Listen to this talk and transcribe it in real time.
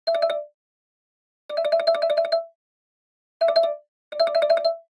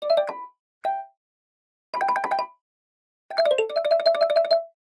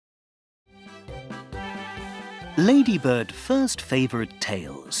Ladybird First Favourite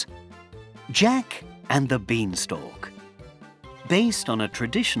Tales. Jack and the Beanstalk. Based on a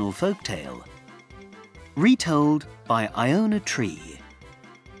traditional folktale. Retold by Iona Tree.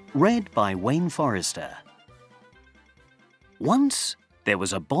 Read by Wayne Forrester. Once there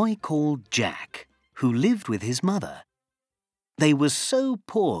was a boy called Jack who lived with his mother. They were so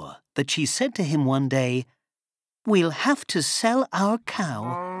poor that she said to him one day, "We'll have to sell our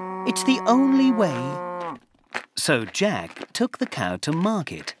cow. It's the only way." So Jack took the cow to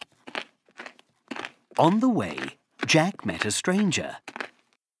market. On the way, Jack met a stranger.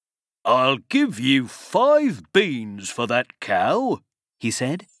 "I'll give you 5 beans for that cow," he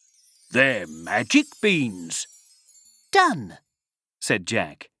said. "They're magic beans." "Done," said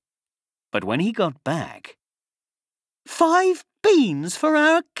Jack. But when he got back, "5 beans for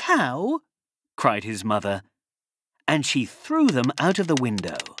our cow?" cried his mother, and she threw them out of the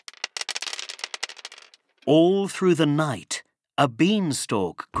window. All through the night, a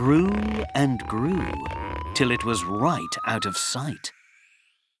beanstalk grew and grew, till it was right out of sight.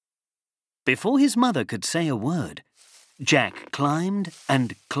 Before his mother could say a word, Jack climbed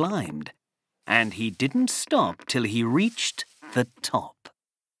and climbed, and he didn't stop till he reached the top.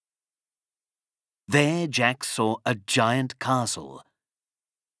 There Jack saw a giant castle.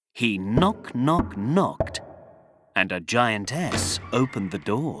 He knocked, and a giantess opened the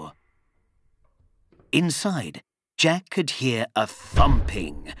door. Inside, Jack could hear a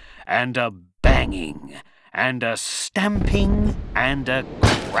thumping and a banging and a stamping and a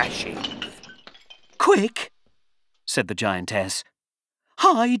crashing. "Quick," said the giantess.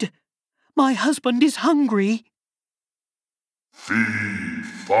 "Hide! My husband is hungry." Fee,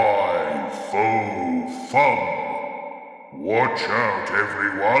 fi, fo, fum. Watch out,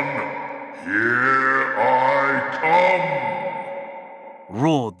 everyone. Here I come,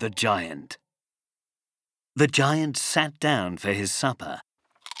 roared the giant. The giant sat down for his supper.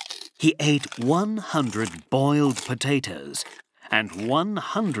 He ate 100 boiled potatoes and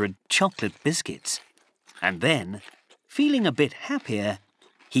 100 chocolate biscuits. And then, feeling a bit happier,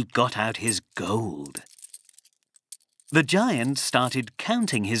 he got out his gold. The giant started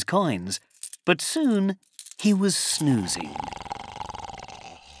counting his coins, but soon he was snoozing.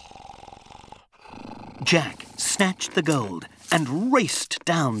 Jack snatched the gold and raced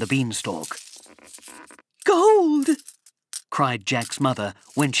down the beanstalk. "Gold!" cried Jack's mother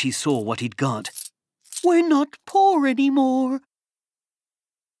when she saw what he'd got. "We're not poor anymore."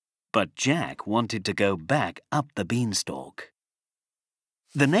 But Jack wanted to go back up the beanstalk.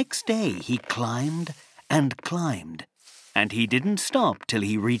 The next day he climbed and climbed, and he didn't stop till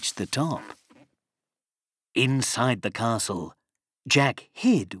he reached the top. Inside the castle, Jack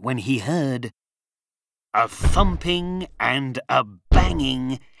hid when he heard a thumping and a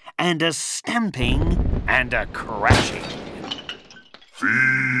banging and a stamping and a crashing.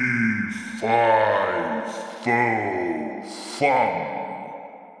 Fee, fi, fo, fum.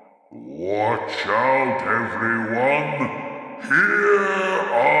 Watch out, everyone. Here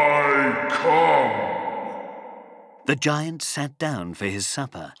I come. The giant sat down for his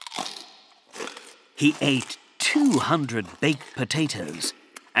supper. He ate 200 baked potatoes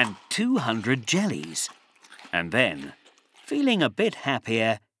and 200 jellies. And then, feeling a bit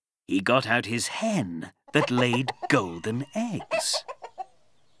happier, he got out his hen that laid golden eggs.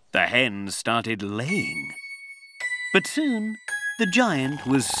 The hen started laying. But soon, the giant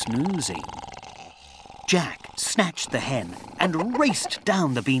was snoozing. Jack snatched the hen and raced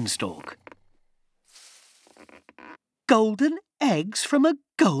down the beanstalk. "Golden eggs from a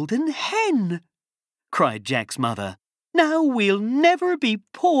golden hen!" cried Jack's mother. "Now we'll never be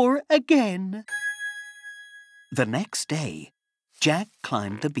poor again." The next day, Jack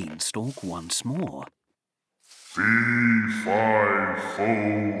climbed the beanstalk once more. Fee, fi,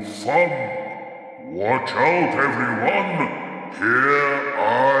 fo, fum. Watch out, everyone. Here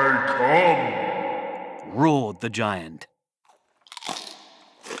I come, roared the giant.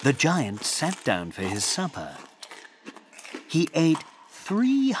 The giant sat down for his supper. He ate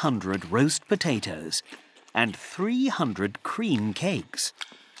 300 roast potatoes and 300 cream cakes.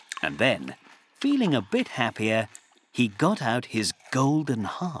 And then, feeling a bit happier, he got out his golden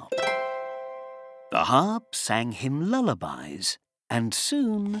harp. The harp sang him lullabies, and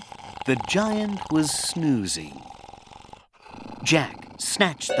soon the giant was snoozing. Jack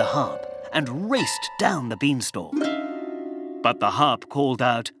snatched the harp and raced down the beanstalk. But the harp called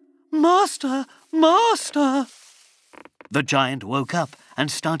out, "Master! Master!" The giant woke up and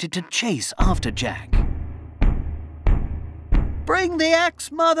started to chase after Jack. "Bring the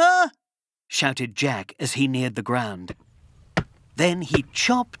axe, Mother!" shouted Jack as he neared the ground. Then he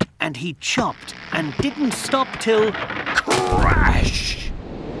chopped and didn't stop till crash!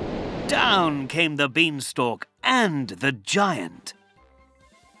 Down came the beanstalk and the giant.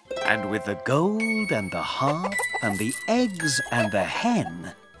 And with the gold and the harp and the eggs and the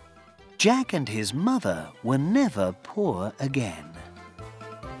hen, Jack and his mother were never poor again.